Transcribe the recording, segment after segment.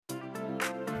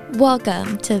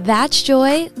Welcome to That's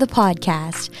Joy, the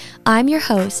podcast. I'm your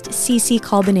host, Cece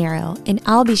Calbanero, and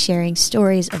I'll be sharing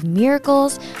stories of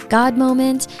miracles, God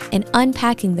moments, and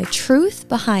unpacking the truth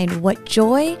behind what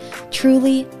joy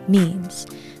truly means.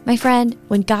 My friend,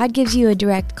 when God gives you a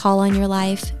direct call on your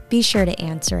life, be sure to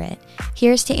answer it.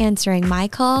 Here's to answering my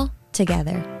call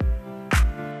together.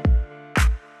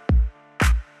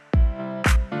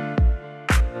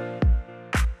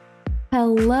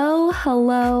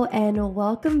 Hello, and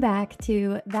welcome back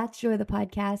to That's Joy, the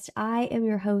podcast. I am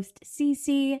your host,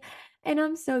 Cece, and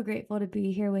I'm so grateful to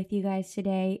be here with you guys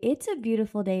today. It's a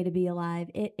beautiful day to be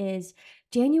alive. It is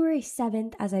January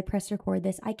 7th as I press record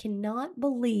this. I cannot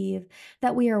believe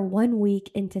that we are 1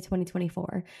 week into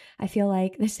 2024. I feel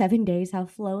like the 7 days have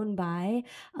flown by,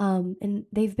 and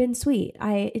they've been sweet.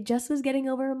 I just was getting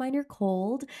over a minor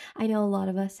cold. I know a lot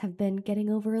of us have been getting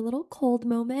over a little cold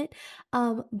moment,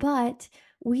 but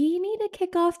we need to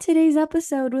kick off today's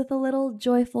episode with a little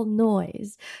joyful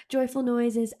noise. Joyful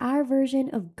noise is our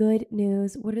version of good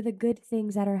news. What are the good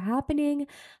things that are happening?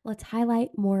 Let's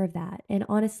highlight more of that. And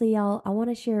honestly, y'all, I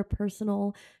want to share a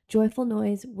personal joyful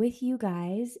noise with you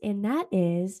guys, and that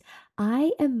is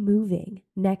I am moving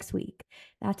next week.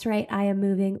 That's right, I am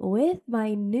moving with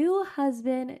my new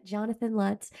husband, Jonathan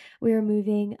Lutz. We are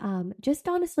moving just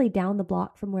honestly down the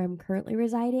block from where I'm currently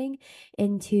residing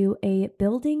into a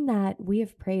building that we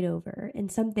have prayed over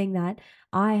and something that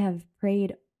I have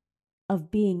prayed of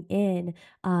being in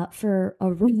for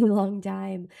a really long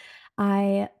time.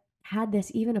 I had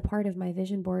this even a part of my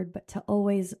vision board, but to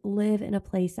always live in a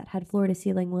place that had floor to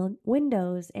ceiling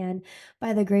windows. And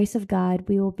by the grace of God,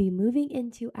 we will be moving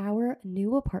into our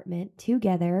new apartment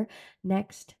together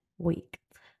next week.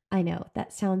 I know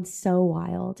that sounds so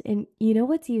wild. And you know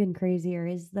what's even crazier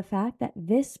is the fact that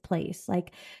this place,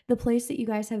 like the place that you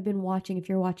guys have been watching, if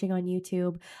you're watching on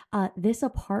YouTube, this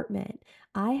apartment,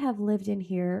 I have lived in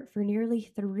here for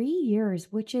nearly 3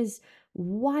 years, which is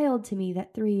wild to me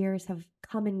that 3 years have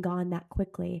come and gone that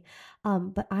quickly.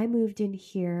 But I moved in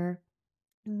here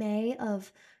May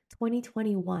of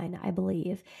 2021, I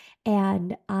believe,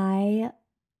 and I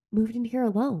moved in here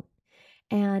alone.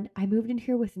 And I moved in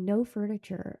here with no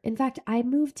furniture. In fact, I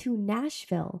moved to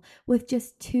Nashville with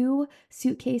just 2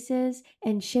 suitcases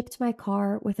and shipped my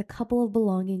car with a couple of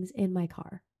belongings in my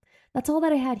car. That's all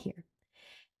that I had here.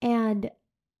 And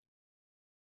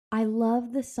I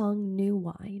love the song New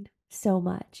Wine so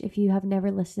much. If you have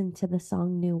never listened to the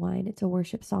song New Wine, it's a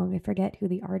worship song. I forget who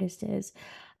the artist is.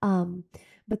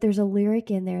 But there's a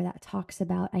lyric in there that talks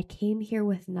about, I came here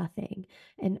with nothing,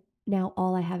 and now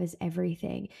all I have is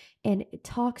everything. And it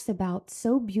talks about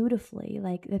so beautifully,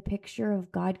 like the picture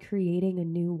of God creating a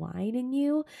new wine in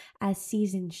you as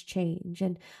seasons change.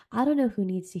 And I don't know who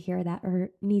needs to hear that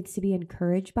or needs to be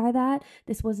encouraged by that.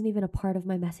 This wasn't even a part of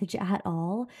my message at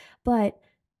all, but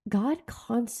God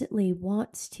constantly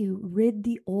wants to rid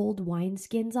the old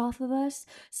wineskins off of us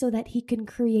so that he can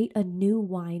create a new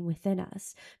wine within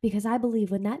us. Because I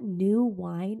believe when that new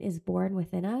wine is born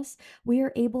within us, we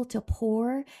are able to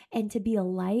pour and to be a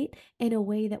light in a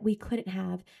way that we couldn't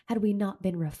have had we not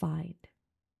been refined.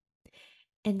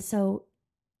 And so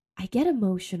I get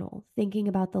emotional thinking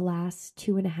about the last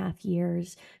 2.5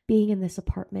 years being in this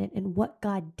apartment and what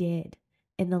God did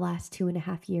in the last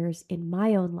 2.5 years in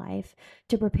my own life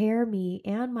to prepare me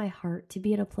and my heart to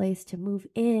be in a place to move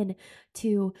in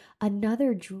to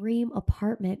another dream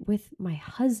apartment with my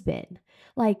husband.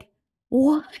 Like,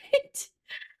 what?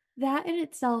 That in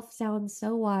itself sounds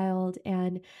so wild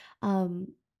and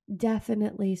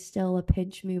definitely still a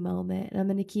pinch me moment. And I'm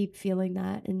going to keep feeling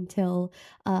that until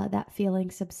that feeling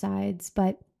subsides.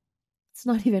 But it's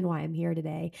not even why I'm here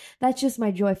today. That's just my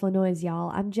joyful noise,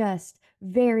 y'all. I'm just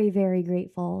very, very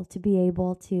grateful to be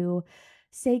able to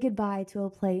say goodbye to a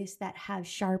place that has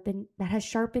sharpened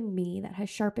me, that has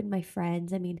sharpened my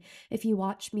friends. I mean, if you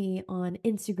watch me on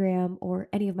Instagram or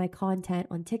any of my content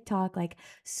on TikTok, like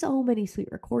so many sweet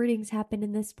recordings happen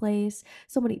in this place,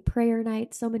 so many prayer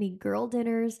nights, so many girl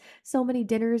dinners, so many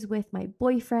dinners with my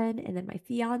boyfriend and then my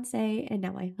fiance and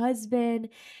now my husband.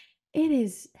 It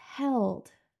is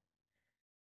held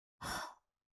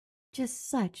just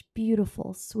such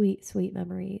beautiful, sweet, sweet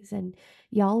memories. And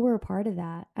y'all were a part of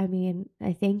that. I mean,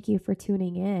 I thank you for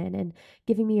tuning in and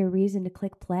giving me a reason to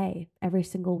click play every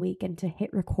single week and to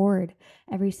hit record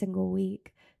every single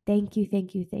week. Thank you,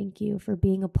 thank you, thank you for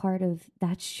being a part of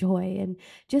That's Joy and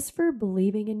just for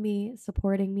believing in me,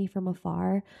 supporting me from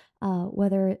afar.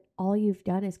 Whether all you've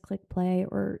done is click play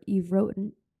or you've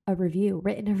written a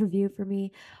review for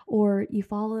me, or you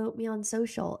follow me on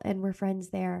social and we're friends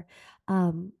there.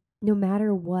 No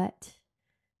matter what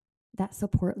that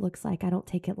support looks like, I don't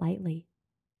take it lightly.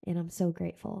 And I'm so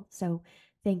grateful. So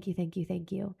thank you, thank you,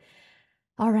 thank you.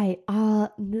 All right.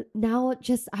 Now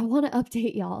just I want to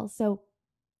update y'all. So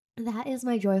that is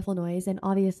my joyful noise. And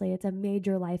obviously, it's a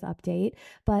major life update.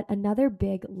 But another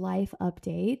big life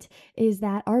update is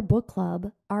that our book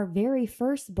club, our very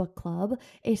first book club,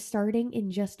 is starting in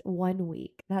just 1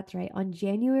 week. That's right. On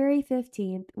January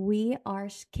 15th, we are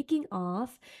kicking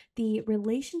off the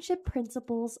Relationship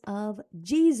Principles of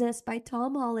Jesus by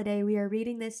Tom Holliday. We are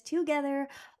reading this together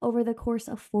over the course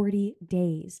of 40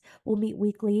 days. We'll meet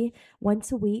weekly,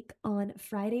 once a week on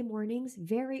Friday mornings,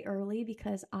 very early,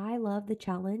 because I love the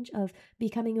challenge of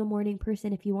becoming a morning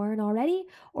person if you aren't already,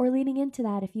 or leaning into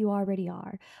that if you already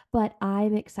are. But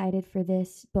I'm excited for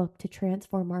this book to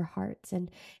transform our hearts. And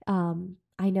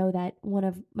I know that one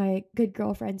of my good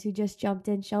girlfriends who just jumped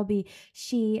in, Shelby,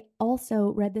 she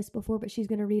also read this before, but she's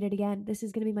going to read it again. This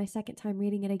is going to be my second time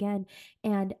reading it again.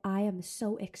 And I am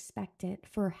so expectant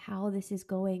for how this is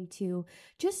going to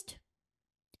just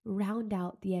round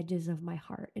out the edges of my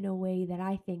heart in a way that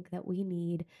I think that we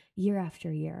need year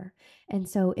after year. And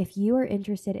so if you are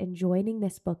interested in joining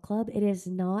this book club, it is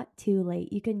not too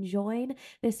late. You can join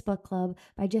this book club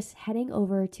by just heading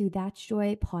over to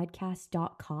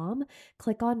that'sjoypodcast.com,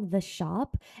 click on the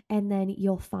shop, and then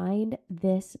you'll find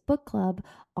this book club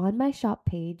on my shop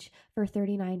page for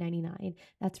 $39.99.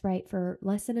 That's right, for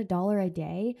less than $1 a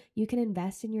day, you can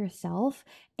invest in yourself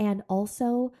and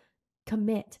also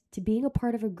commit to being a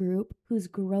part of a group who's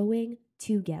growing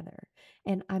together.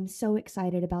 And I'm so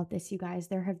excited about this, you guys.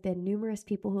 There have been numerous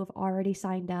people who have already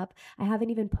signed up. I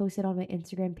haven't even posted on my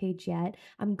Instagram page yet.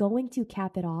 I'm going to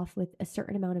cap it off with a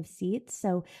certain amount of seats.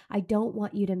 So I don't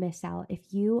want you to miss out.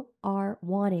 If you are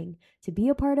wanting to be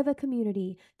a part of a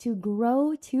community, to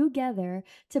grow together,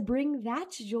 to bring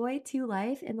that joy to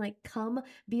life and like come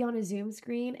be on a Zoom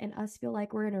screen and us feel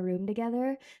like we're in a room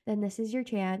together, then this is your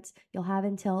chance. You'll have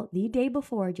until the day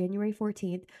before, January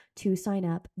 14th, to sign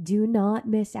up. Do not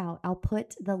miss out. I'll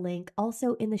put the link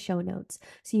also in the show notes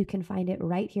so you can find it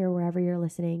right here wherever you're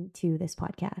listening to this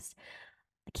podcast.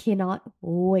 I cannot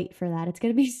wait for that. It's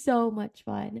going to be so much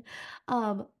fun.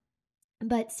 Um,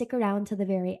 but stick around to the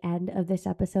very end of this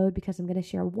episode because I'm going to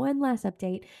share one last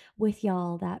update with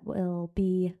y'all that will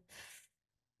be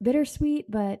bittersweet,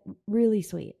 but really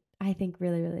sweet. I think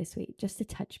really, really sweet. Just a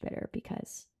touch bitter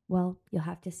because, well, you'll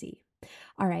have to see.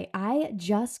 All right, I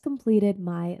just completed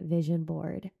my vision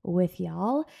board with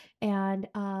y'all and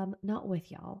not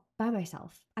with y'all, by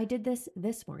myself. I did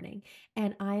this morning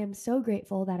and I am so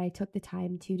grateful that I took the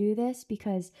time to do this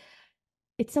because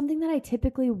it's something that I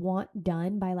typically want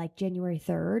done by like January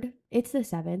 3rd. It's the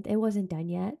 7th. It wasn't done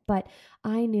yet, but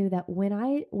I knew that when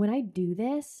I do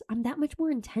this, I'm that much more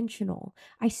intentional.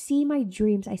 I see my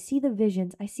dreams, I see the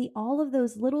visions, I see all of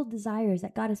those little desires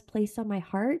that God has placed on my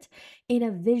heart in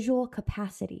a visual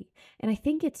capacity. And I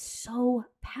think it's so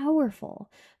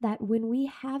powerful that when we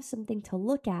have something to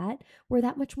look at, we're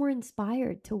that much more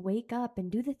inspired to wake up and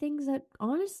do the things that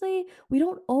honestly we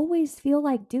don't always feel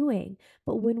like doing.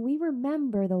 But when we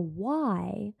remember the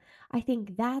why, I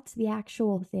think that's the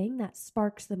actual thing that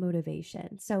sparks the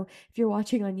motivation. So if you're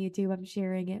watching on YouTube, I'm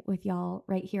sharing it with y'all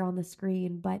right here on the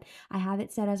screen, but I have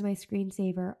it set as my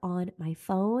screensaver on my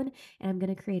phone, and I'm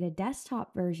going to create a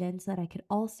desktop version so that I could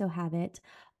also have it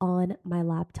on my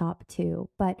laptop too.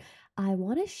 But I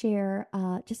want to share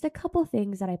just a couple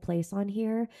things that I place on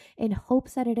here in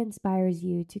hopes that it inspires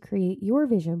you to create your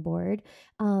vision board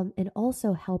and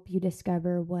also help you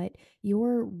discover what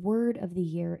your word of the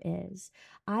year is.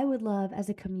 I would love as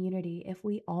a community if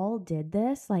we all did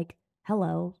this, like,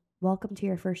 hello, welcome to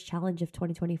your first challenge of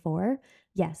 2024.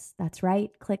 Yes, that's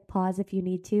right. Click pause if you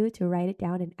need to write it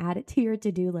down and add it to your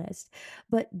to do list.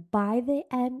 But by the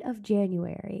end of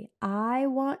January, I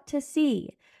want to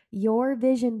see your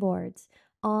vision boards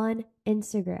on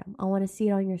Instagram. I want to see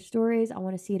it on your stories. I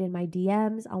want to see it in my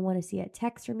DMs. I want to see a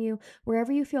text from you.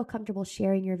 Wherever you feel comfortable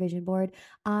sharing your vision board,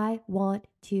 I want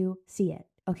to see it.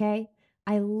 Okay?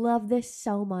 I love this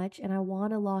so much and I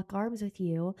want to lock arms with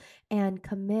you and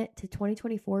commit to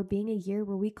 2024 being a year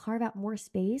where we carve out more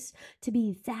space to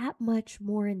be that much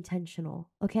more intentional.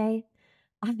 Okay?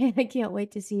 I can't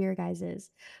wait to see your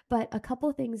guys's. But a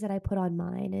couple things that I put on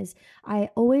mine is I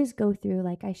always go through,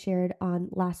 like I shared on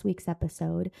last week's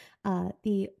episode,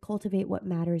 the Cultivate What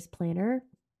Matters planner.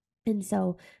 And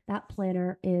so that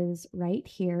planner is right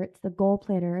here. It's the goal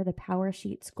planner, the Power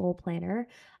Sheets goal planner.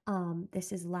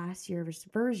 This is last year's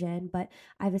version, but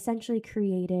I've essentially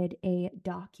created a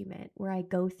document where I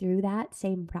go through that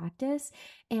same practice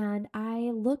and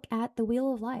I look at the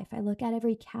wheel of life. I look at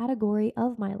every category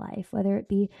of my life, whether it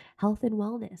be health and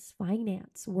wellness,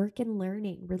 finance, work and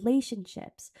learning,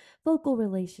 relationships, vocal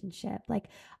relationship.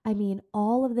 I mean,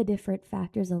 all of the different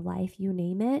factors of life, you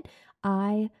name it.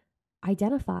 I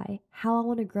identify how I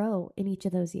want to grow in each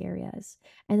of those areas.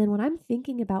 And then when I'm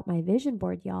thinking about my vision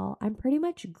board, y'all, I'm pretty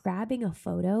much grabbing a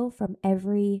photo from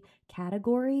every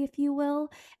category, if you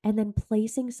will, and then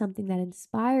placing something that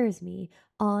inspires me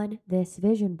on this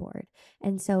vision board.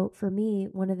 And so for me,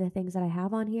 one of the things that I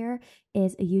have on here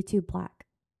is a YouTube plaque.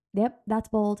 Yep, that's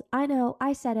bold. I know,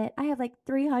 I said it. I have like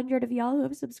 300 of y'all who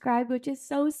have subscribed, which is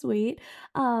so sweet,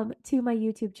 to my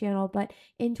YouTube channel. But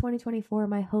in 2024,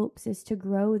 my hopes is to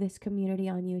grow this community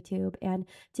on YouTube and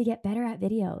to get better at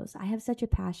videos. I have such a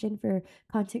passion for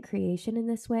content creation in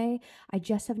this way. I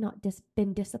just have not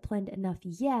been disciplined enough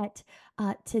yet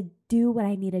to do what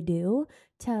I need to do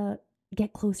to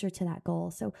get closer to that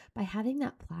goal. So by having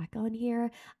that plaque on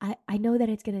here, I know that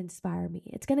it's going to inspire me.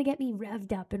 It's going to get me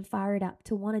revved up and fired up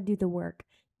to want to do the work,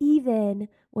 even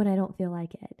when I don't feel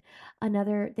like it.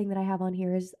 Another thing that I have on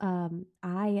here is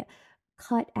I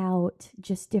cut out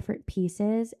just different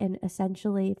pieces and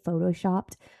essentially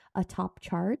photoshopped a top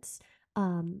charts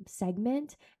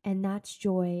segment, and That's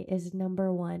Joy is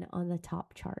number one on the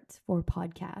top charts for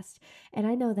podcast. And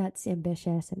I know that's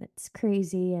ambitious and it's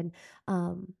crazy, and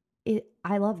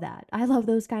I love that. I love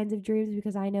those kinds of dreams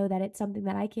because I know that it's something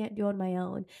that I can't do on my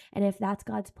own. And if that's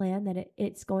God's plan, then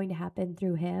it's going to happen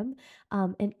through Him.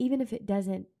 And even if it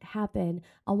doesn't happen,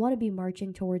 I want to be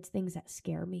marching towards things that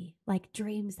scare me, like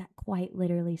dreams that quite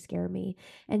literally scare me.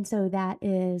 And so that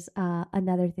is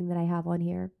another thing that I have on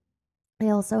here. I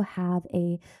also have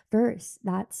a verse.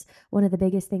 That's one of the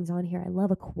biggest things on here. I love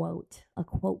a quote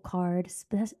card,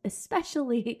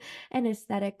 especially an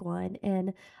aesthetic one.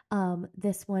 And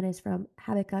this one is from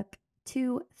Habakkuk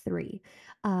 2:3.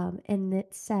 And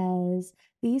it says,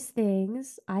 "These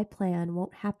things I plan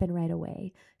won't happen right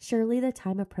away. Surely the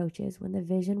time approaches when the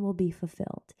vision will be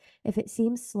fulfilled. If it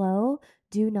seems slow,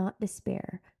 do not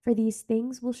despair, for these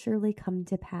things will surely come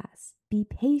to pass. Be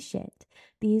patient.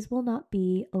 These will not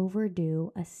be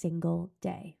overdue a single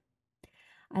day."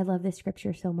 I love this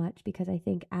scripture so much because I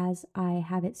think as I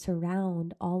have it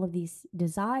surround all of these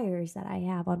desires that I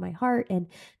have on my heart and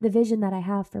the vision that I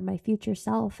have for my future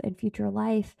self and future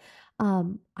life,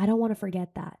 I don't want to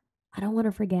forget that. I don't want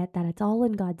to forget that it's all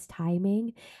in God's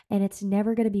timing and it's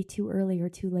never going to be too early or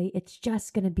too late. It's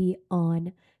just going to be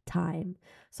on time.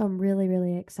 So I'm really,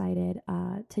 really excited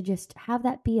to just have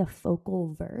that be a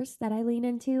focal verse that I lean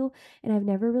into. And I've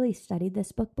never really studied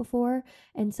this book before.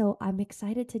 And so I'm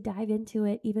excited to dive into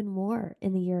it even more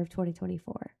in the year of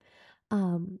 2024.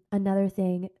 Another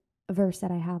thing, verse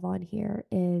that I have on here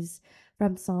is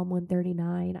from Psalm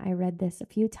 139. I read this a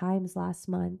few times last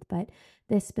month, but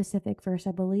this specific verse,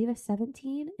 I believe, is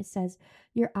 17. It says,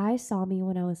 "Your eyes saw me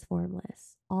when I was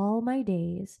formless. All my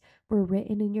days were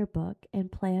written in your book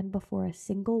and planned before a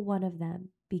single one of them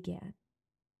began."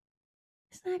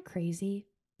 Isn't that crazy?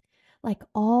 Like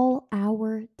all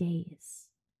our days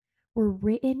were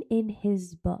written in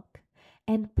his book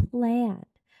and planned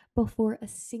before a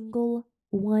single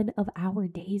one of our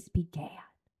days began.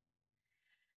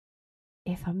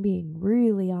 If I'm being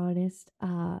really honest,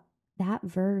 that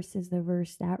verse is the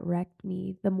verse that wrecked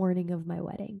me the morning of my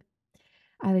wedding.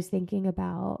 I was thinking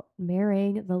about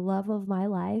marrying the love of my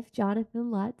life,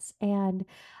 Jonathan Lutz, and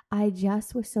I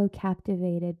just was so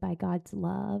captivated by God's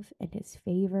love and his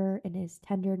favor and his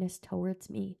tenderness towards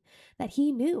me that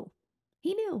he knew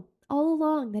all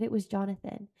along that it was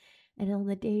Jonathan. And on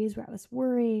the days where I was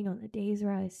worrying, on the days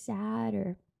where I was sad,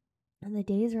 or on the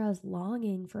days where I was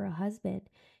longing for a husband,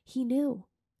 he knew.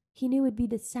 He knew it'd be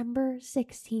December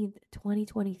 16th,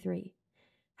 2023.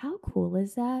 How cool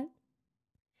is that?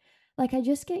 Like, I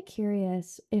just get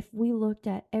curious if we looked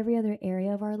at every other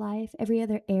area of our life, every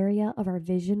other area of our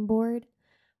vision board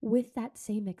with that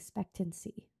same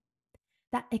expectancy,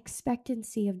 that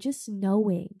expectancy of just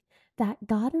knowing that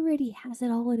God already has it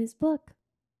all in his book.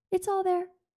 It's all there,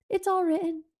 it's all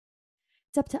written.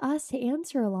 It's up to us to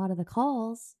answer a lot of the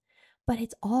calls, but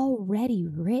it's already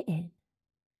written.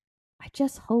 I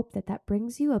just hope that that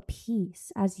brings you a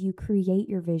peace as you create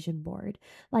your vision board.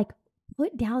 Like,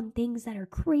 put down things that are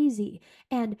crazy.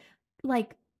 And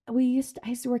like, I used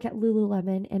to work at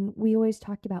Lululemon and we always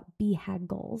talked about BHAG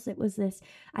goals. It was this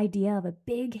idea of a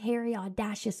big, hairy,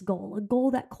 audacious goal, a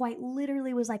goal that quite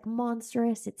literally was like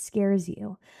monstrous. It scares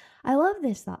you. I love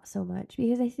this thought so much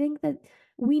because I think that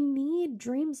we need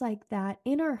dreams like that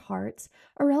in our hearts,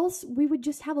 or else we would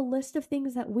just have a list of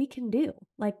things that we can do.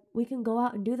 Like we can go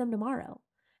out and do them tomorrow.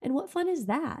 And what fun is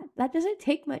that? That doesn't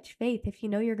take much faith if you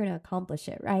know you're going to accomplish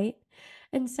it, right?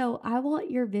 And so I want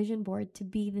your vision board to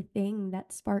be the thing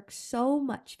that sparks so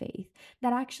much faith,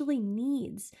 that actually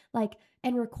needs, like,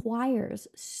 and requires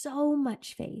so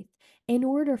much faith in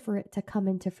order for it to come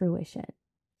into fruition.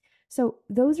 So,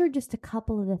 those are just a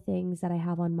couple of the things that I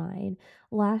have on mine.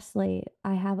 Lastly,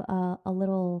 I have a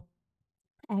little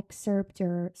excerpt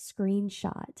or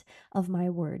screenshot of my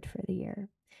word for the year.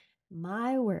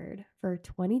 My word for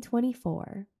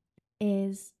 2024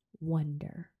 is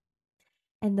wonder.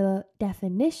 And the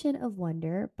definition of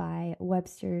wonder by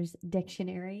Webster's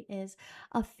dictionary is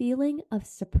a feeling of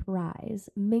surprise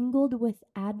mingled with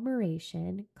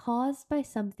admiration caused by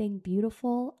something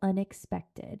beautiful,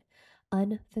 unexpected,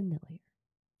 unfamiliar.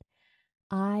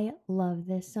 I love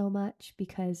this so much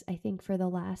because I think for the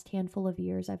last handful of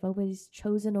years, I've always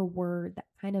chosen a word that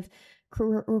kind of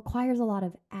requires a lot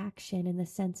of action in the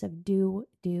sense of do,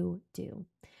 do, do.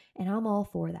 And I'm all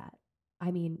for that.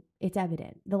 I mean, it's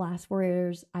evident. The last 4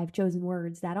 years, I've chosen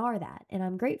words that are that. And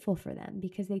I'm grateful for them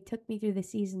because they took me through the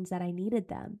seasons that I needed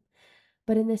them.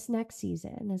 But in this next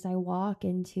season, as I walk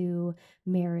into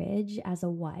marriage as a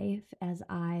wife, as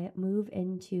I move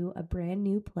into a brand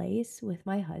new place with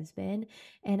my husband,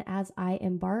 and as I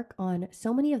embark on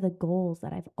so many of the goals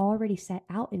that I've already set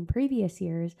out in previous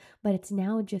years, but it's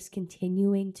now just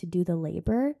continuing to do the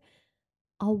labor,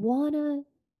 I want to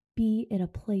be in a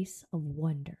place of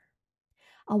wonder.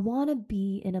 I want to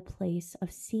be in a place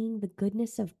of seeing the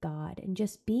goodness of God and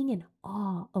just being in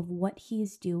awe of what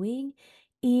He's doing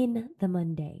in the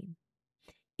mundane,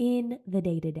 in the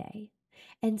day to day.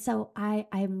 And so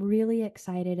I'm really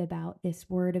excited about this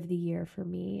word of the year for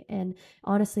me. And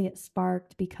honestly, it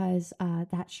sparked because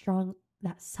that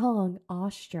song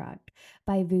Awestruck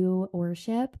by Vu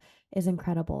Worship is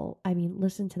incredible. I mean,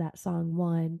 listen to that song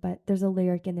one, but there's a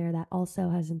lyric in there that also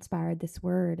has inspired this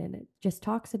word, and it just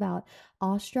talks about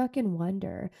awestruck and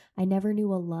wonder. I never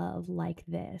knew a love like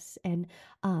this. And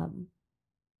um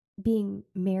being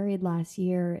married last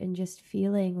year and just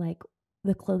feeling like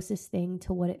the closest thing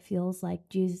to what it feels like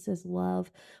Jesus's love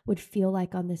would feel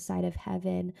like on this side of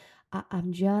heaven,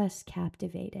 I'm just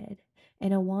captivated.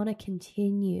 And I want to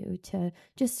continue to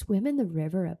just swim in the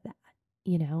river of that,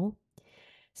 you know?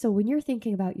 So when you're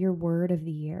thinking about your word of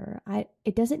the year,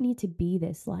 it doesn't need to be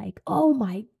this like, oh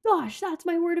my gosh, that's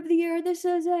my word of the year. This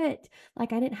is it.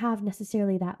 Like I didn't have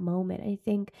necessarily that moment. I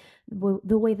think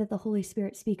the way that the Holy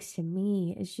Spirit speaks to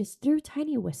me is just through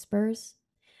tiny whispers,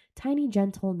 tiny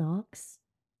gentle knocks.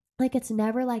 Like it's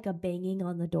never like a banging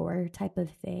on the door type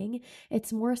of thing.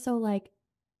 It's more so like,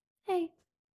 hey,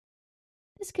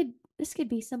 this could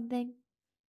be something.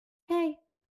 Hey,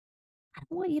 I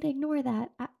don't want you to ignore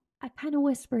that. I kind of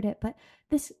whispered it, but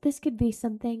this could be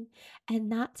something.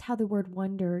 And that's how the word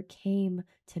wonder came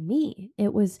to me.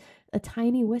 It was a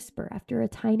tiny whisper after a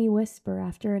tiny whisper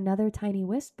after another tiny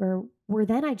whisper, where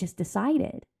then I just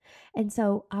decided. And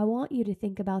so I want you to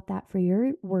think about that for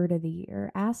your word of the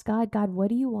year. Ask God, God, what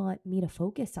do you want me to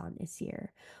focus on this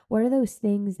year? What are those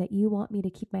things that you want me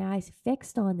to keep my eyes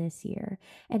fixed on this year?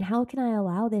 And how can I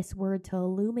allow this word to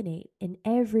illuminate in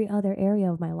every other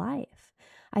area of my life?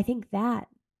 I think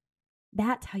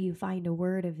that's how you find a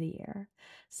word of the year.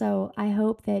 So I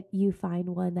hope that you find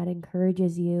one that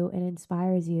encourages you and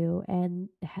inspires you, and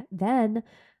then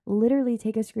literally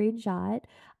take a screenshot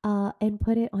and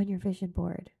put it on your vision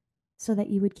board so that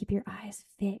you would keep your eyes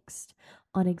fixed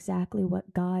on exactly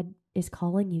what God is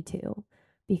calling you to,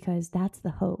 because that's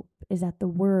the hope, is that the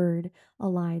word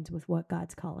aligns with what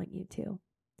God's calling you to.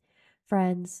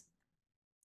 Friends,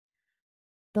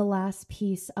 the last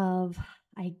piece of,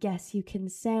 I guess you can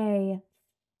say,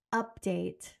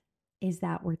 update is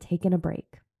that we're taking a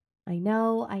break. I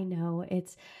know.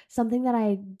 It's something that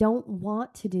I don't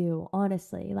want to do,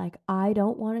 honestly. Like, I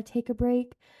don't want to take a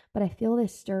break, but I feel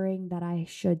this stirring that I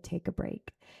should take a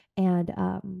break. And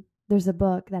there's a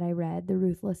book that I read, The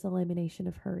Ruthless Elimination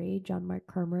of Hurry, John Mark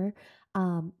Comer.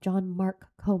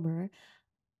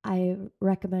 I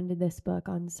recommended this book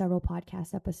on several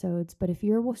podcast episodes, but if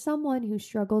you're someone who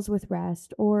struggles with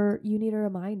rest, or you need a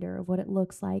reminder of what it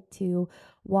looks like to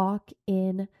walk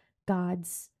in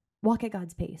God's walk at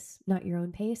God's pace, not your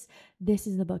own pace, this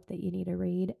is the book that you need to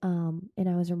read. And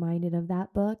I was reminded of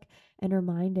that book and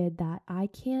reminded that I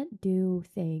can't do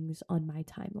things on my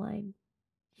timeline.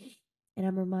 And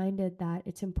I'm reminded that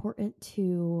it's important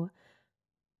to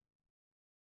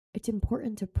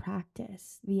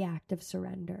practice the act of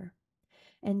surrender.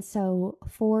 And so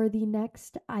for the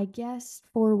next, I guess,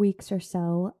 4 weeks or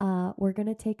so, we're going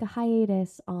to take a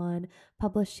hiatus on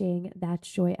publishing That's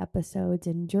Joy episodes.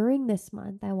 And during this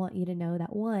month, I want you to know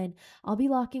that one, I'll be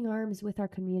locking arms with our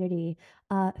community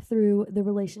through the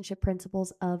Relationship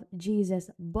Principles of Jesus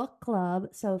book club.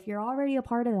 So if you're already a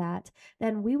part of that,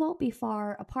 then we won't be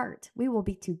far apart. We will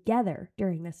be together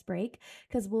during this break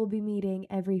because we'll be meeting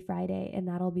every Friday, and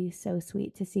that'll be so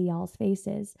sweet to see y'all's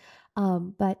faces.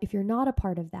 But if you're not a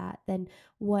part of that, then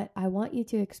what I want you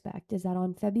to expect is that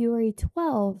on February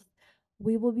 12th,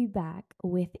 we will be back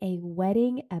with a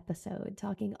wedding episode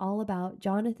talking all about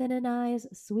Jonathan and I's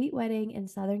sweet wedding in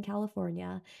Southern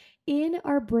California in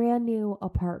our brand new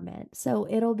apartment. So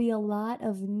it'll be a lot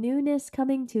of newness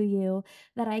coming to you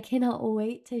that I cannot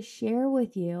wait to share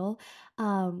with you.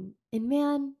 And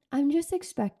man, I'm just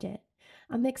expectant.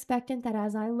 I'm expectant that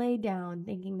as I lay down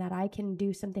thinking that I can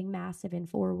do something massive in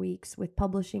 4 weeks with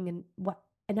publishing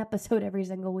an episode every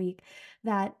single week,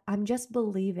 that I'm just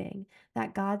believing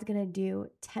that God's going to do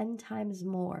 10 times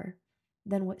more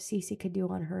than what Cece could do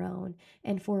on her own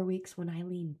in 4 weeks when I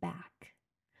lean back,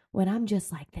 when I'm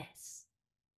just like this.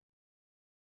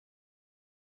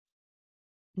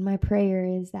 My prayer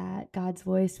is that God's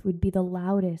voice would be the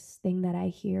loudest thing that I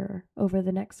hear over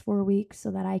the next 4 weeks so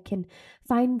that I can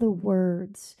find the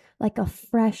words like a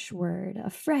fresh word, a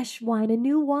fresh wine, a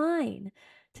new wine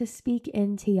to speak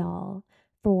into y'all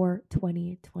for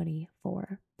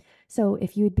 2024. So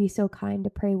if you would be so kind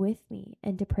to pray with me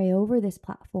and to pray over this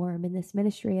platform and this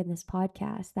ministry and this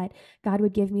podcast, that God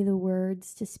would give me the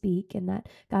words to speak and that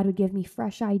God would give me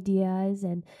fresh ideas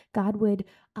and God would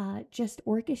just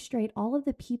orchestrate all of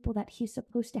the people that he's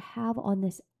supposed to have on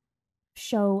this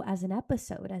show as an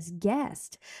episode, as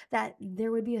guest, that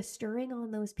there would be a stirring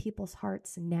on those people's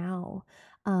hearts now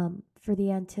for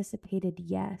the anticipated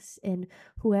yes. And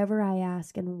whoever I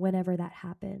ask and whenever that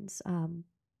happens, I'm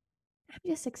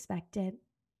just expectant.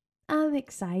 I'm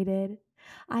excited.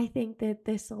 I think that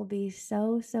this will be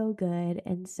so, so good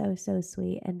and so, so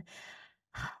sweet. And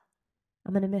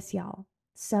I'm going to miss y'all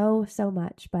so, so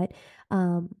much. But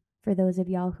for those of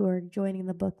y'all who are joining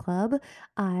the book club,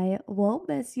 I won't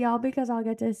miss y'all because I'll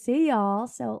get to see y'all.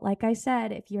 So, like I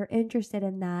said, if you're interested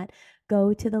in that,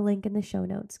 go to the link in the show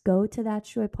notes. Go to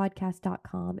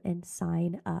thatsjoypodcast.com and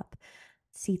sign up.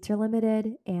 Seats are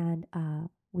limited, and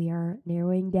we are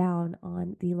narrowing down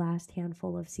on the last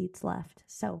handful of seats left.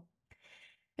 So,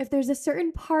 if there's a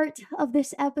certain part of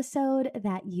this episode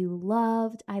that you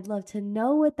loved, I'd love to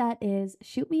know what that is.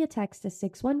 Shoot me a text to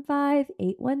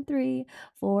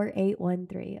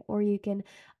 615-813-4813, or you can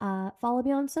follow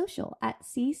me on social at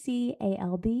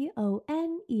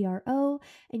CCALBONERO,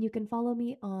 and you can follow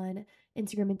me on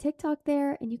Instagram and TikTok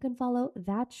there, and you can follow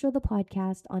That's Joy the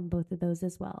Podcast on both of those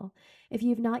as well. If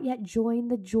you've not yet joined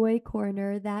the Joy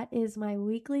Corner, that is my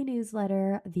weekly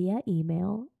newsletter via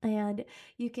email, and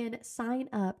you can sign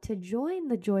up to join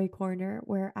the Joy Corner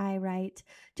where I write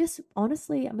just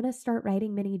honestly, I'm going to start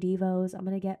writing mini devos. I'm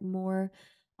going to get more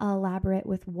elaborate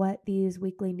with what these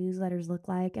weekly newsletters look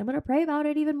like. I'm going to pray about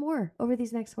it even more over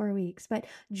these next 4 weeks, but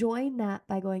join that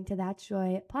by going to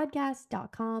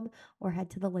thatsjoypodcast.com or head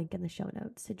to the link in the show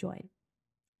notes to join.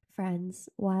 Friends,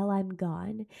 while I'm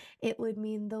gone, it would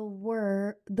mean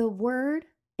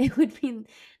it would mean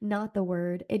not the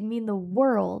word, it'd mean the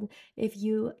world if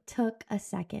you took a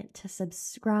second to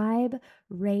subscribe,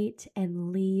 rate,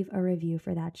 and leave a review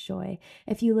for That's Joy.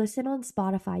 If you listen on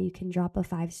Spotify, you can drop a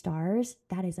 5 stars.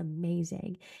 That is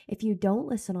amazing. If you don't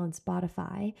listen on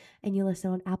Spotify and you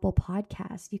listen on Apple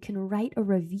Podcasts, you can write a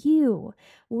review.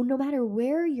 Well, no matter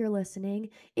where you're listening,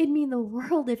 it'd mean the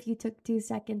world if you took 2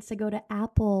 seconds to go to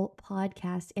Apple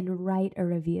Podcasts and write a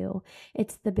review.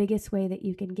 It's the biggest way that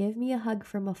you can give me a hug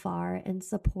from afar and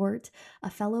support a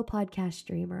fellow podcast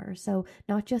streamer. So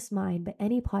not just mine, but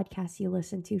any podcast you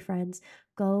listen to, friends,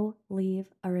 go leave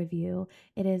a review.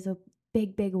 It is a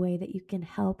big, big way that you can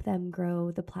help them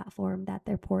grow the platform that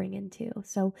they're pouring into.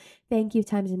 So thank you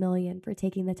times a million for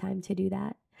taking the time to do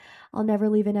that. I'll never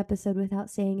leave an episode without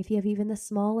saying, if you have even the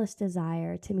smallest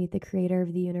desire to meet the creator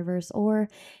of the universe, or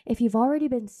if you've already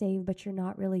been saved but you're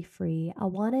not really free, I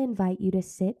want to invite you to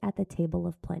sit at the table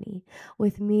of plenty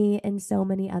with me and so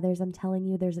many others. I'm telling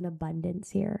you, there's an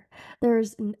abundance here.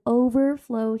 There's an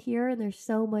overflow here, and there's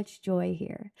so much joy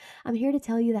here. I'm here to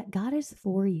tell you that God is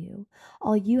for you.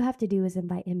 All you have to do is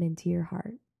invite him into your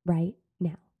heart right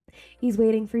now. He's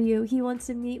waiting for you. He wants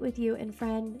to meet with you. And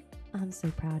friend, I'm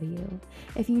so proud of you.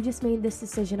 If you just made this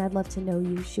decision, I'd love to know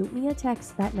you. Shoot me a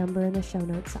text, that number in the show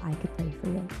notes, so I could pray for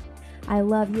you. I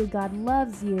love you. God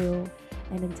loves you.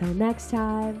 And until next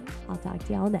time, I'll talk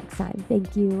to y'all next time.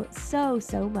 Thank you so,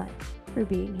 so much for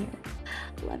being here.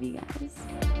 Love you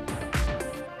guys.